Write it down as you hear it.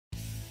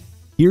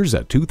Here's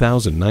a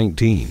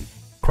 2019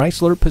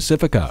 Chrysler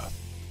Pacifica.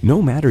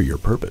 No matter your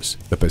purpose,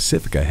 the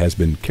Pacifica has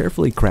been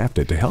carefully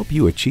crafted to help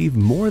you achieve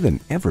more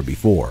than ever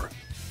before.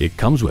 It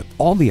comes with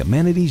all the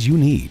amenities you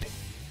need: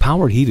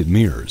 power heated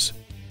mirrors,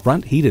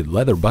 front heated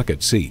leather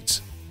bucket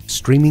seats,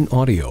 streaming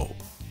audio,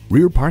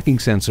 rear parking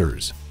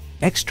sensors,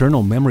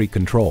 external memory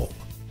control,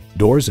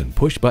 doors and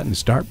push-button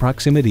start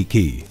proximity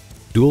key,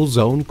 dual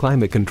zone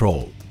climate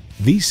control,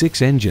 V6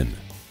 engine,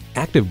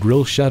 active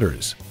grille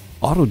shutters,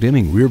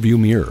 auto-dimming rear-view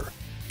mirror,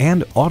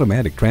 and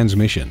automatic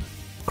transmission.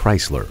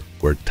 Chrysler,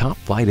 where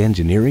top-flight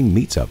engineering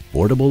meets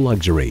affordable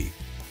luxury.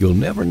 You'll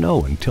never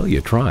know until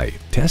you try.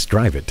 Test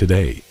drive it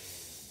today.